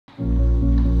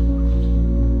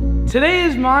Today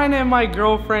is mine and my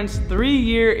girlfriend's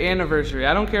 3-year anniversary.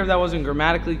 I don't care if that wasn't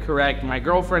grammatically correct. My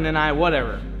girlfriend and I,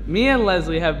 whatever. Me and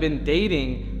Leslie have been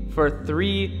dating for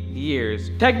 3 years.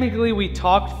 Technically, we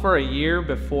talked for a year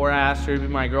before I asked her to be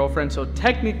my girlfriend, so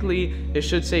technically it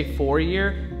should say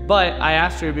 4-year, but I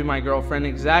asked her to be my girlfriend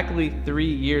exactly 3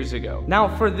 years ago.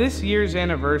 Now, for this year's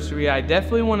anniversary, I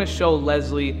definitely want to show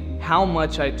Leslie how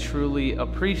much I truly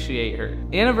appreciate her.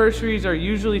 Anniversaries are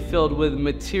usually filled with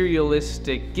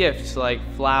materialistic gifts like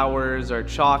flowers or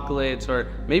chocolates, or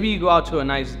maybe you go out to a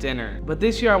nice dinner. But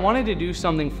this year I wanted to do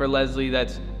something for Leslie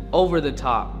that's over the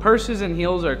top. Purses and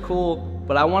heels are cool,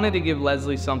 but I wanted to give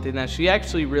Leslie something that she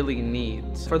actually really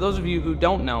needs. For those of you who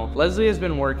don't know, Leslie has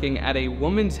been working at a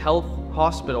women's health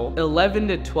hospital 11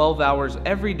 to 12 hours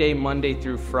every day, Monday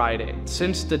through Friday,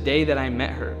 since the day that I met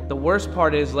her. The worst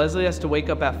part is Leslie has to wake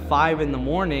up at 5 in the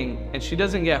morning and she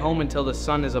doesn't get home until the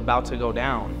sun is about to go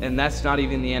down. And that's not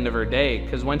even the end of her day,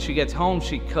 because when she gets home,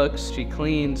 she cooks, she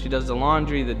cleans, she does the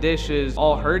laundry, the dishes,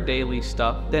 all her daily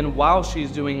stuff. Then while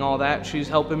she's doing all that, she's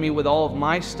helping me with all of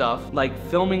my stuff, like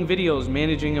filming videos,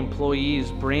 managing employees,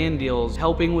 brand deals,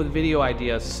 helping with video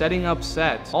ideas, setting up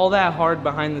sets, all that hard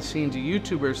behind the scenes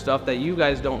YouTuber stuff that you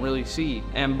guys don't really see.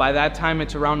 And by that time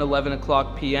it's around 11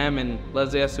 o'clock p.m. and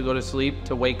Leslie has to go to sleep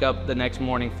to wake up the next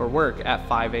morning for work at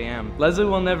 5 a.m. Leslie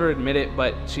will never admit it,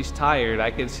 but she's tired.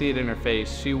 I can see it in her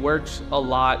face. She works a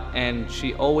lot and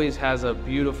she always has a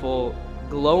beautiful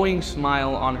glowing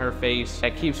smile on her face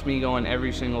that keeps me going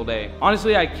every single day.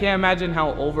 Honestly, I can't imagine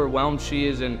how overwhelmed she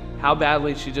is and how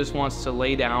badly she just wants to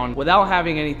lay down without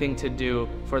having anything to do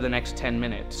for the next 10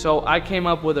 minutes. So I came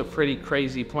up with a pretty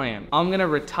crazy plan. I'm gonna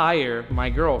retire my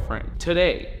girlfriend.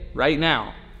 Today, right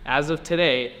now, as of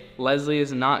today, Leslie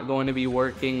is not going to be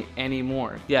working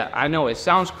anymore. Yeah, I know it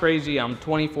sounds crazy. I'm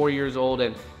 24 years old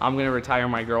and I'm gonna retire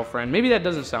my girlfriend. Maybe that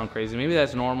doesn't sound crazy. Maybe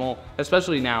that's normal,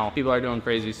 especially now. People are doing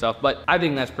crazy stuff, but I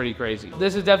think that's pretty crazy.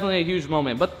 This is definitely a huge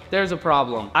moment, but there's a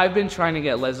problem. I've been trying to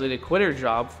get Leslie to quit her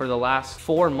job for the last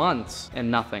 4 months and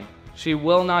nothing. She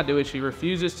will not do it. She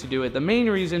refuses to do it. The main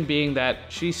reason being that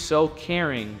she's so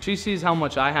caring. She sees how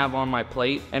much I have on my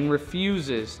plate and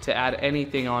refuses to add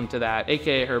anything onto that,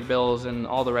 aka her bills and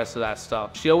all the rest of that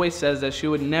stuff. She always says that she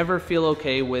would never feel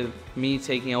okay with me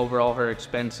taking over all her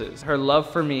expenses. Her love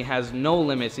for me has no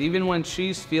limits. Even when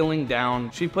she's feeling down,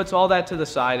 she puts all that to the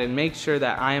side and makes sure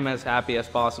that I am as happy as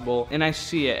possible. And I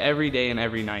see it every day and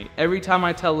every night. Every time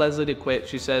I tell Leslie to quit,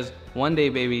 she says, "One day,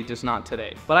 baby, just not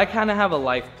today." But I kind of have a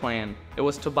life plan. It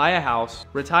was to buy a house,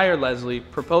 retire Leslie,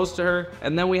 propose to her,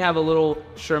 and then we have a little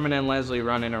Sherman and Leslie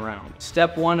running around.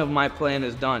 Step 1 of my plan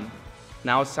is done.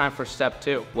 Now it's time for step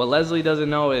 2. What Leslie doesn't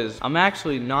know is I'm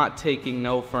actually not taking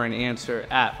no for an answer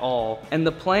at all. And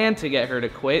the plan to get her to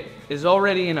quit is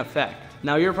already in effect.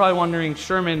 Now you're probably wondering,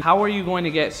 Sherman, how are you going to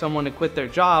get someone to quit their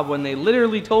job when they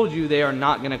literally told you they are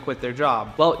not gonna quit their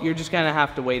job? Well, you're just gonna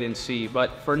have to wait and see. But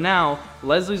for now,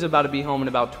 Leslie's about to be home in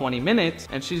about 20 minutes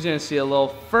and she's gonna see a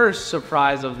little first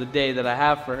surprise of the day that I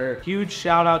have for her. Huge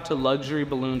shout out to Luxury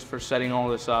Balloons for setting all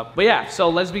this up. But yeah, so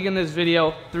let's begin this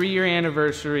video. 3-year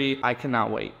anniversary. I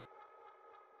cannot wait.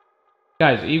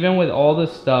 Guys, even with all the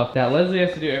stuff that Leslie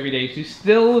has to do every day, she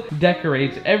still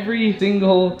decorates every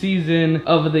single season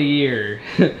of the year.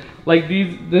 Like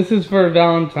this is for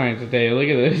Valentine's Day. Look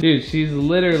at this. Dude, she's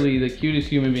literally the cutest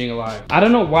human being alive. I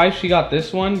don't know why she got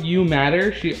this one, You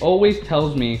Matter. She always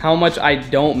tells me how much I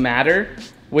don't matter,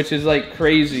 which is like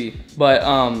crazy. But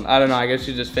I don't know, I guess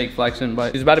she's just fake flexing,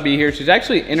 but she's about to be here. She's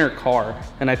actually in her car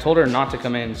and I told her not to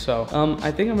come in. So I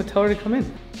think I'm gonna tell her to come in.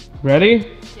 Ready?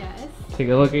 Yes. Take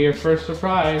a look at your first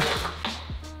surprise.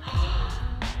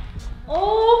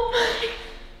 Oh my.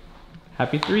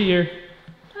 Happy 3-year.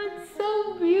 That's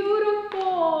so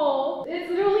beautiful. It's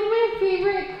really my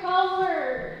favorite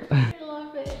color. I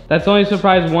love it. That's only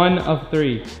surprise 1 of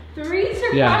 3. 3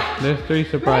 surprises? Yeah, there's 3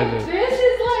 surprises. Like, this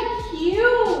is like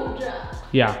huge.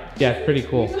 Yeah, it's pretty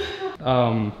cool.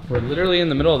 We're literally in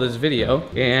the middle of this video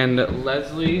and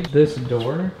Leslie, this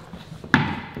door,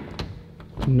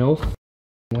 no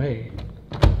way.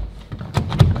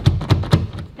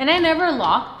 And I never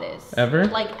locked this. Ever?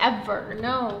 Like ever,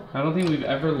 no. I don't think we've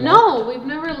ever locked. No, we've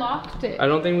never locked it. I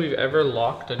don't think we've ever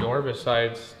locked a door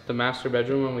besides the master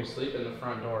bedroom when we sleep in the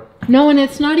front door. No, and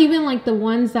it's not even like the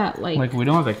ones that Like we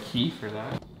don't have a key for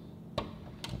that.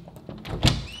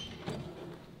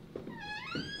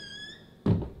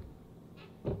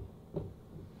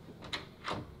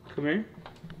 Come here.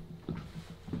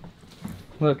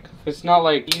 Look, it's not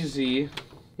like easy.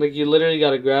 Like you literally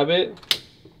gotta grab it,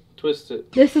 Twist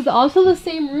it. This is also the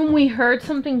same room we heard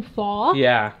something fall.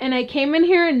 Yeah. And I came in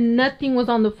here and nothing was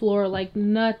on the floor, like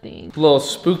nothing. Little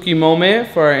spooky moment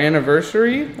for our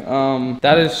anniversary.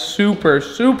 That is super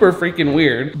freaking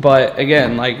weird. But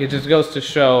again, like it just goes to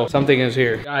show something is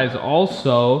here. Guys,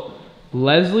 also,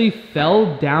 Leslie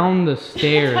fell down the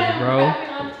stairs, bro.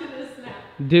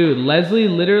 Dude, Leslie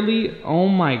literally, oh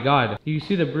my god. You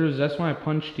see the bruise, that's why I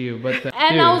punched you, but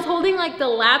And dude. I was holding like the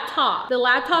laptop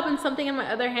and something in my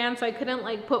other hand, so I couldn't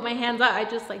like put my hands out. I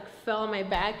just like fell on my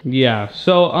back. Yeah,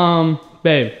 so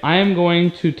babe, I am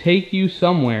going to take you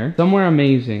somewhere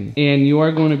amazing, and you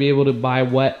are going to be able to buy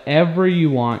whatever you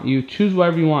want. You choose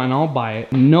whatever you want and I'll buy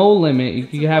it. No limit. You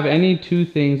can have any 2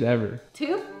 things ever.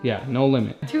 2? Yeah, no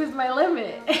limit. 2 is my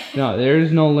limit. No, there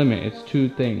is no limit. It's 2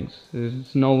 things.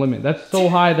 There's no limit. That's so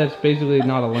high, that's basically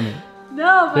not a limit.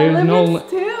 No, my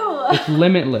limit's 2. It's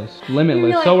limitless.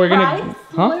 Limitless. Like so we're price gonna,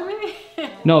 huh? limit?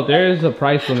 No, there is a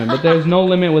price limit, but there's no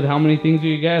limit with how many things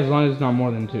you get as long as it's not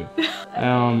more than 2.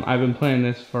 I've been planning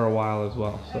this for a while as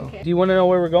well, so. Okay. Do you want to know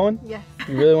where we're going? Yes.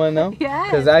 You really want to know? Yes.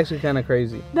 Because it's actually kind of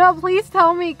crazy. No, please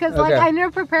tell me, because like Okay. I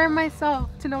never prepare myself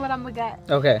to know what I'm gonna get.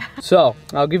 Okay, so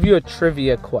I'll give you a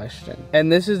trivia question.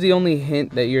 And this is the only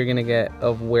hint that you're going to get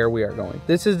of where we are going.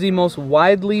 This is the most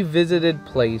widely visited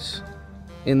place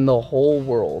in the whole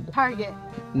world. Target.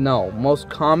 No, most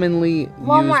commonly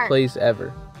Walmart. used place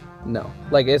ever. No,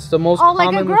 like it's the most Oh, common.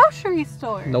 like a grocery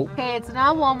store. Nope. Okay, it's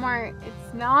not Walmart.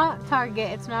 It's not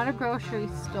Target. It's not a grocery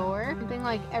store. Something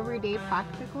like everyday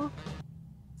practical.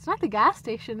 It's not the gas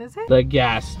station, is it? The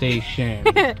gas station.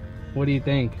 What do you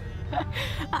think?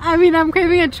 I mean, I'm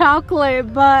craving a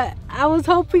chocolate, but I was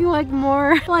hoping like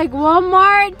more like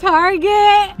Walmart,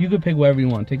 Target. You could pick whatever you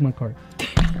want. Take my card.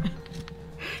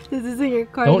 This isn't your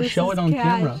card. Don't this show is it on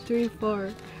cash. camera. 3, 4.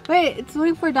 Wait, it's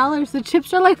 $24. The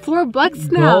chips are like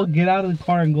 $4 now. Go get out of the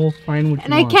car and go find what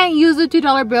And you I want. can't use the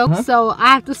 $2 bill, Huh? so I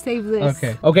have to save this.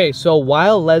 Okay. Okay, so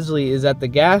while Leslie is at the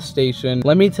gas station,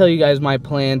 let me tell you guys my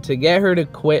plan to get her to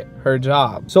quit her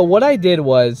job. So what I did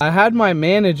was I had my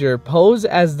manager pose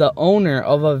as the owner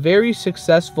of a very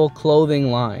successful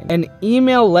clothing line and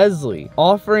email Leslie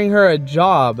offering her a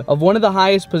job of one of the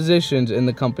highest positions in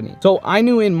the company. So I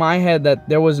knew in my head that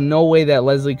there was no way that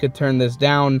Leslie could turn this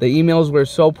down. The emails were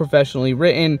so professionally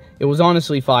written, it was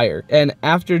honestly fire. And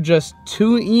after just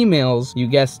 2 emails, you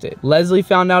guessed it, Leslie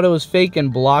found out it was fake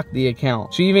and blocked the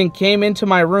account. She even came into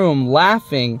my room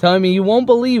laughing, telling me, "You won't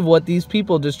believe what these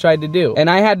people just tried to do." And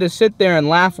I had to sit there and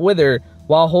laugh with her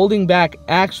while holding back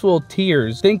actual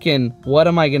tears, thinking, what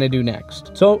am I gonna do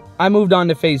next? So I moved on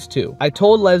to phase 2. I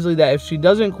told Leslie that if she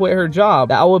doesn't quit her job,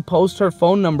 that I would post her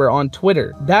phone number on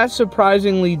Twitter. That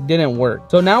surprisingly didn't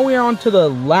work. So now we are on to the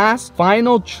last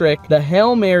final trick, the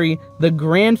Hail Mary, the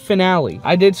grand finale.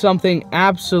 I did something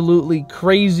absolutely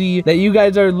crazy that you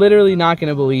guys are literally not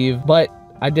gonna believe, but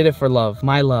I did it for love,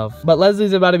 my love. But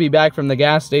Leslie's about to be back from the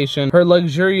gas station, her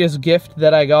luxurious gift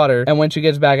that I got her. And when she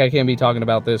gets back, I can't be talking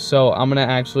about this. So I'm gonna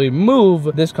actually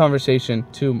move this conversation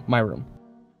to my room.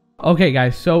 Okay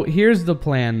guys, so here's the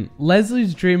plan.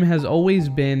 Leslie's dream has always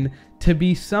been to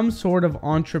be some sort of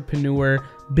entrepreneur,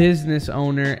 business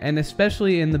owner, and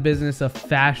especially in the business of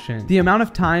fashion. The amount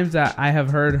of times that I have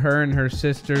heard her and her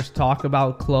sisters talk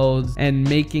about clothes and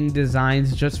making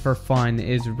designs just for fun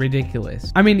is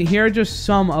ridiculous. I mean, here are just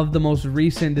some of the most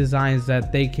recent designs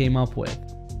that they came up with.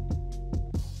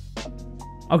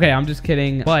 Okay, I'm just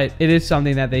kidding, but it is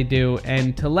something that they do,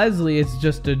 and to Leslie, it's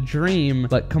just a dream,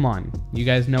 but come on, you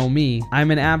guys know me.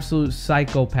 I'm an absolute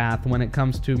psychopath when it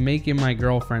comes to making my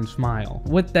girlfriend smile.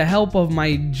 With the help of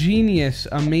my genius,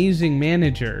 amazing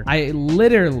manager, I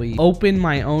literally opened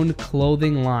my own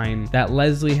clothing line that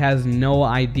Leslie has no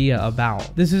idea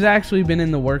about. This has actually been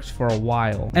in the works for a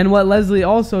while. And what Leslie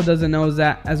also doesn't know is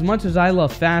that as much as I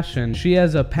love fashion, she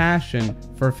has a passion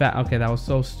for okay, that was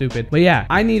so stupid. But yeah,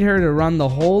 I need her to run the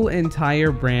whole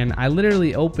entire brand. I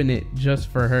literally opened it just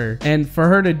for her. And for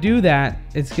her to do that,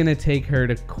 it's gonna take her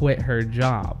to quit her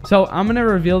job. So I'm gonna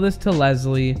reveal this to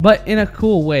Leslie, but in a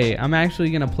cool way. I'm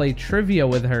actually gonna play trivia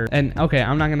with her. And okay,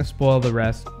 I'm not gonna spoil the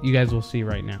rest. You guys will see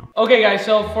right now. Okay guys,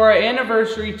 so for our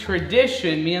anniversary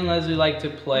tradition, me and Leslie like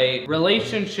to play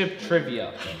relationship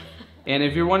trivia. And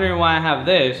if you're wondering why I have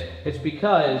this, it's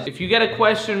because if you get a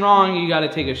question wrong, you gotta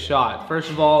take a shot. First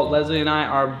of all, Leslie and I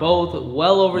are both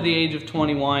well over the age of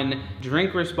 21,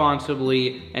 drink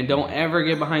responsibly, and don't ever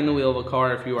get behind the wheel of a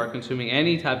car if you are consuming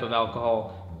any type of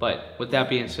alcohol. But with that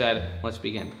being said, let's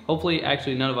begin. Hopefully,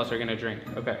 actually, none of us are gonna drink.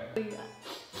 Okay.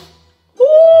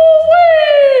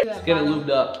 Let's get it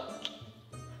lubed up.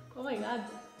 Oh my god.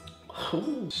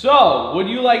 So, would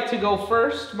you like to go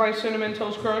first, my Cinnamon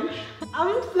Toast Crunch?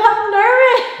 I'm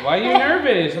nervous. Why are you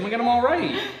nervous? I'm gonna get them all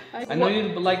right. I know you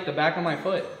like the back of my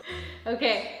foot.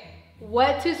 Okay.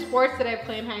 What 2 sports did I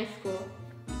play in high school?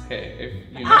 Okay,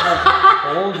 if you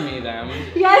never told me them.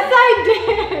 Yes, I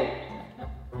did.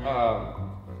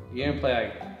 You didn't play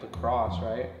like lacrosse,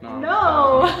 right?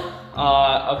 No.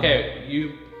 Okay,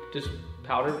 you just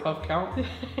powder puff count?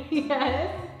 Yes.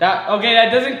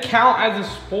 That doesn't count as a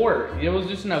sport. It was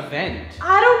just an event.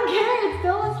 I don't care. It's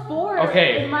still a sport.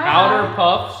 Okay, powder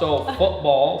puff. So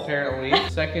football apparently.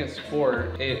 Second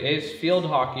sport. It is field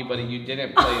hockey, but you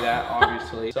didn't play that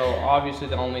obviously. So obviously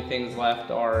the only things left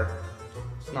are.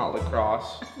 It's not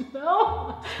lacrosse.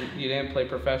 No. You didn't play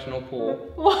professional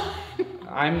pool. What?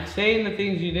 I'm saying the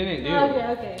things you didn't do.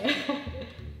 Okay.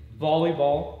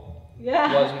 Volleyball.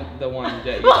 Yeah. Wasn't the one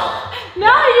that you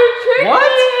No, you're tricked.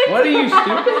 What? What are you,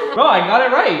 stupid? Bro, I got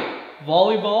it right.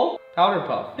 Volleyball, powder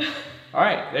puff. All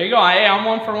right, there you go. Hey, I'm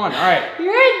 1 for 1. All right.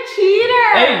 You're a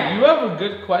cheater. Hey, you have a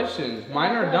good questions.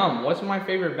 Mine are dumb. What's my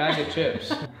favorite bag of chips?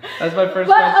 That's my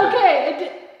first question.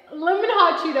 Okay, lemon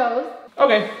hot Cheetos.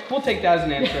 Okay, we'll take that as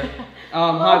an answer.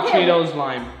 Hot Cheetos,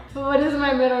 lime. What is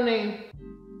my middle name?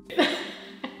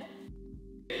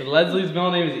 Leslie's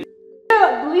middle name is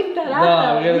Bleep that out. No,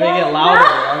 I'm gonna make it louder.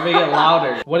 I'm gonna make it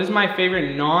louder. What is my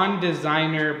favorite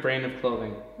non-designer brand of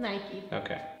clothing? Nike.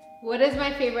 Okay. What is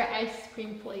my favorite ice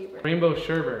cream flavor? Rainbow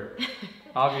sherbet,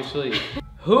 obviously.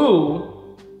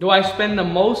 Who do I spend the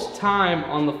most time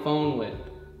on the phone with?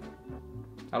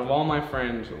 Out of all my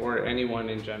friends or anyone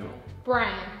in general.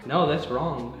 Brian. No, that's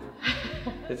wrong.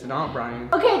 It's not Brian.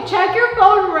 Okay, check your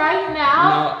phone right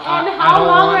now. No, and how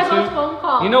long are those phone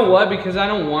calls? You know what? Because I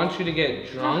don't want you to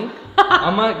get drunk,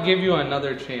 I'm gonna give you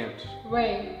another chance.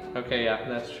 Wait. Okay, yeah,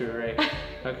 that's true, right?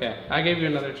 Okay, I gave you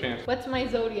another chance. What's my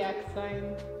zodiac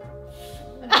sign?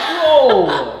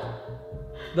 Whoa!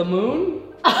 The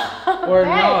moon? Or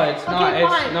hey, no, it's not. okay,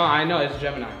 fine. No, I know it's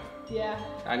Gemini. Yeah.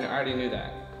 I already knew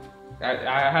that.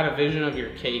 I had a vision of your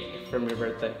cake from your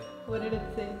birthday. What did it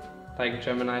say? Like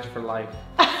Gemini's for life.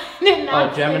 Did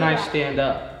not Oh, Gemini say that. stand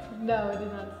up. No, it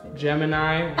did not say that.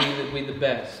 Gemini, we the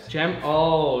best.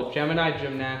 Gemini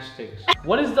gymnastics.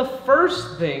 What is the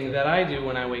first thing that I do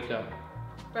when I wake up?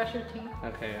 Brush your teeth.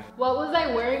 Okay, yeah. What was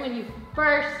I wearing when you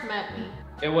first met me?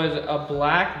 It was a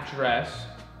black dress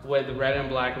with red and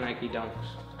black Nike Dunks.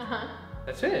 Uh-huh.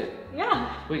 That's it.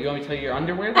 Yeah. Wait, you want me to tell you your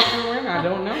underwear that you're wearing? I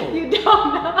don't know. You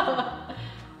don't know.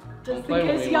 Just in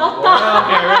case y'all Okay,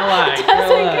 thought.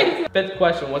 relax. Fifth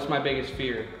question, what's my biggest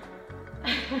fear?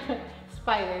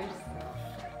 Spiders.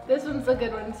 This one's a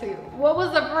good one too. What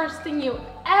was the first thing you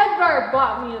ever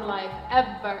bought me in life?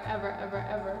 Ever.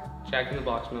 Jack in the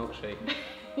Box milkshake.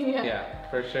 Yeah. Yeah,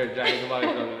 for sure, Jack in the Box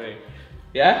milkshake.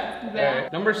 Yeah? Yeah. All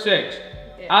right. Number 6.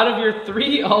 Yeah. Out of your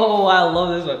 3, oh, I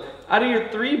love this one. Out of your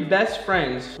 3 best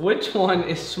friends, which one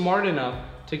is smart enough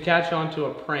to catch on to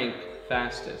a prank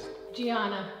fastest?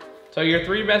 Gianna. So your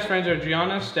 3 best friends are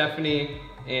Gianna, Stephanie,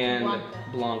 and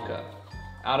Blanca.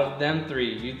 Out of them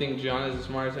 3, you think Gianna's the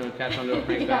smartest and would catch on to a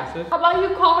prank fastest? How about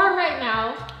you call her right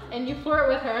now and you flirt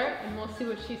with her and we'll see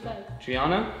what she says.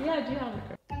 Gianna? Yeah, Gianna.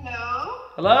 Hello?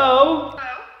 Hello?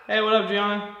 Hello? Hey, what up,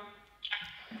 Gianna?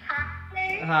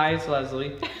 Hi. Hi, it's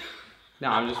Leslie. No,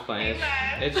 I'm just playing.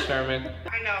 It's Sherman.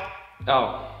 I know.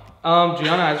 Oh.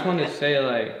 Gianna, I just wanted to say,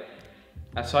 like,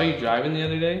 I saw you driving the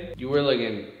other day. You were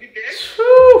looking, You did?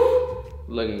 whew,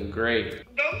 looking great.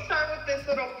 Don't start with this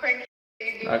little prank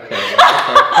you do. Okay.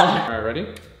 All right, ready?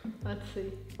 Let's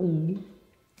see.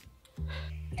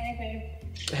 Hey, babe.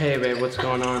 Hey, babe, what's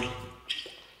going on?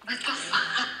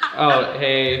 Oh,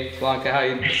 hey, Blanca, how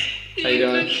you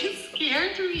doing? You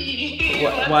scared me.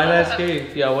 Why did I scare you?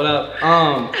 Yeah, what up?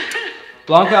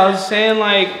 Blanca, I was saying,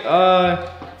 like,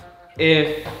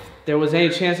 if there was any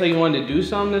chance that you wanted to do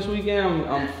something this weekend,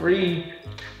 I'm free.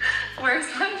 Where's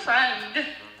my friend?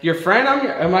 Your friend?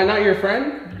 Am I not your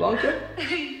friend, Blanca?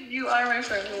 You are my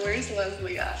friend, but where's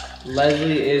Leslie at?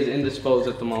 Leslie is indisposed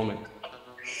at the moment.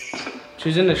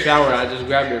 She's in the shower. I just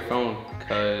grabbed her phone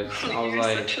because I was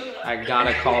like, I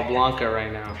gotta call Blanca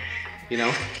right now. You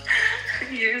know?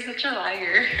 You're such a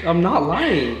liar. I'm not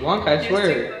lying, Blanca, I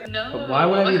swear. No. But why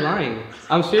would I be lying?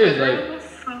 I'm serious,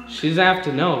 like, she doesn't have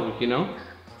to know, you know?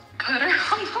 Put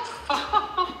her on the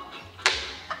phone.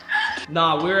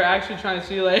 Nah, we were actually trying to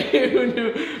see, like,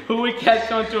 who would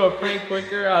catch on to a prank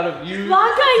quicker out of you.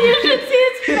 Blanca, you should see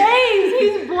his face.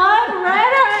 He's blood red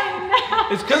right now.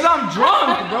 It's because I'm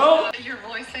drunk, bro. Your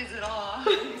voice says it all.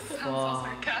 You sound so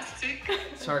sarcastic.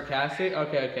 Sarcastic?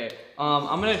 Okay.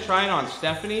 I'm gonna try it on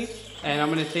Stephanie, and I'm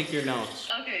gonna take your notes.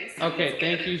 Okay. Okay,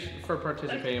 thank you for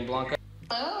participating, Blanca.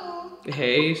 Hello.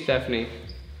 Hey, Stephanie.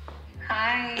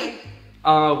 Hi.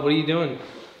 What are you doing?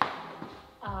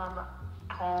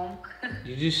 Home.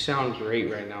 You just sound great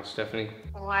right now, Stephanie.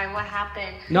 Why? What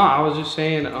happened? No, I was just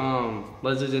saying,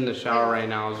 Leslie's in the shower right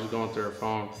now. I was just going through her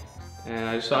phone. And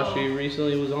I just saw she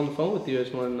recently was on the phone with you. I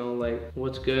just want to know, like,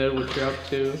 what's good, what you're up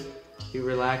to. You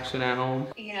relaxing at home?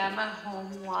 Yeah, I'm at home.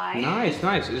 Why? Nice,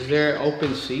 nice. Is there an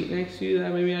open seat next to you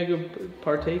that maybe I could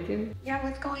partake in? Yeah,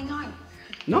 what's going on?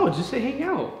 No, just to hang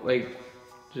out. Like,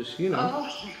 just, you know,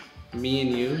 me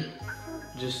and you.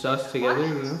 Just us together,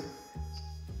 you know?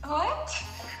 What?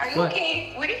 Are you What?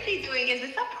 okay? What is he doing? Is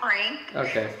this a prank?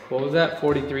 Okay, what was that?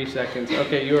 43 seconds.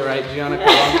 Okay, you were right, Gianna. All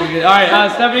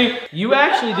right, Stephanie, you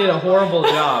actually did a horrible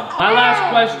job. My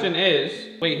last question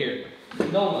is, wait here.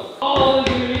 Don't look. Oh,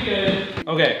 this is gonna be good.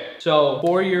 Okay, so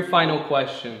for your final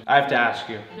question, I have to ask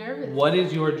you. Nervous. What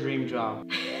is your dream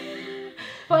job?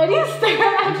 Why do you stare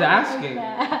at I'm just me asking.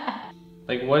 like that?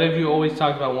 Like, what have you always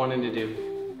talked about wanting to do?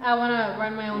 I want to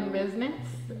run my own business.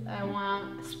 I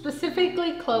want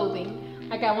specifically clothing.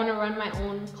 Like I want to run my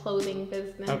own clothing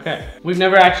business. Okay. We've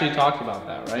never actually talked about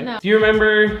that, right? No. Do you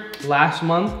remember last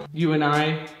month you and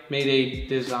I made a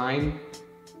design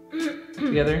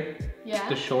together? Yeah.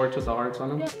 The shorts with the hearts on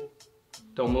them? Yeah.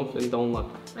 Don't move and don't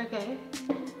look. Okay.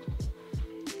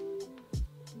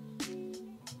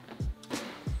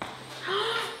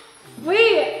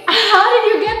 Wait, how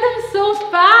did you get them so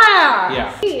fast?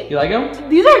 Yeah. You like them?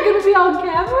 These are gonna be on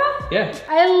camera? Yeah.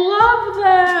 I love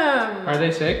them. Are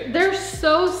they sick? They're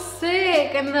so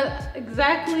sick and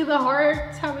exactly the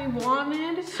hearts how we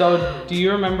wanted. So, do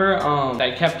you remember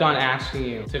I kept on asking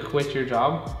you to quit your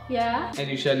job? Yeah. And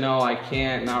you said, no, I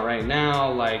can't, not right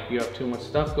now. Like, you have too much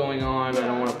stuff going on. I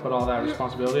don't want to put all that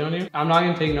responsibility on you. I'm not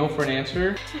gonna take no for an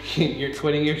answer. You're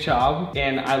quitting your job.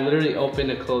 And I literally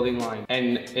opened a clothing line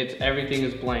and everything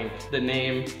is blank. The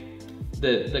name,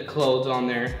 the clothes on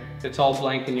there, it's all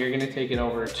blank and you're gonna take it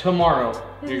over. Tomorrow,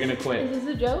 you're gonna quit. Is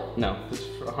this a joke? No, this is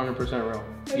 100% real.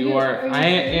 Are you I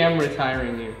serious? am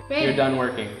retiring you. Babe. You're done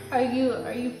working. Are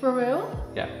you for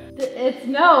real? Yeah. It's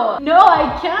no. No,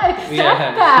 I can't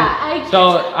accept that.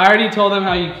 So I already told them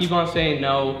how you keep on saying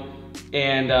no,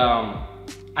 and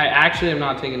I actually am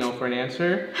not taking no for an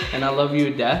answer, and I love you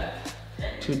to death.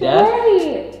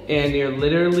 Right. And you're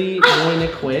literally going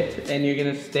to quit, and you're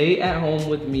gonna stay at home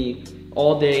with me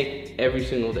all day, every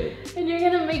single day. And you're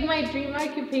gonna make my dream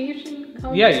occupation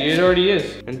come Yeah, true. it already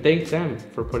is. And thank them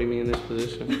for putting me in this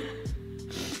position.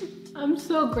 I'm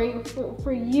so grateful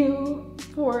for you,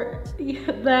 for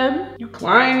them. You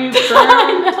crying, you I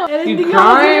crying? know. I didn't You think I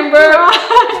crying, was gonna bro?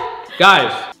 cry.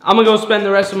 Guys, I'm gonna go spend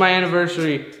the rest of my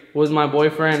anniversary with my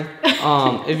boyfriend.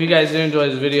 If you guys did enjoy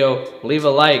this video, leave a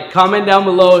like. Comment down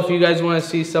below if you guys want to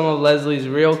see some of Leslie's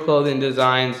real clothing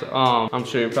designs. I'm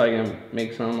sure you're probably gonna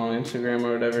make some on Instagram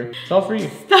or whatever. It's all for you.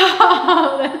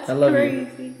 Stop. That's I love crazy.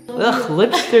 you. Ugh,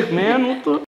 lipstick, man. What the?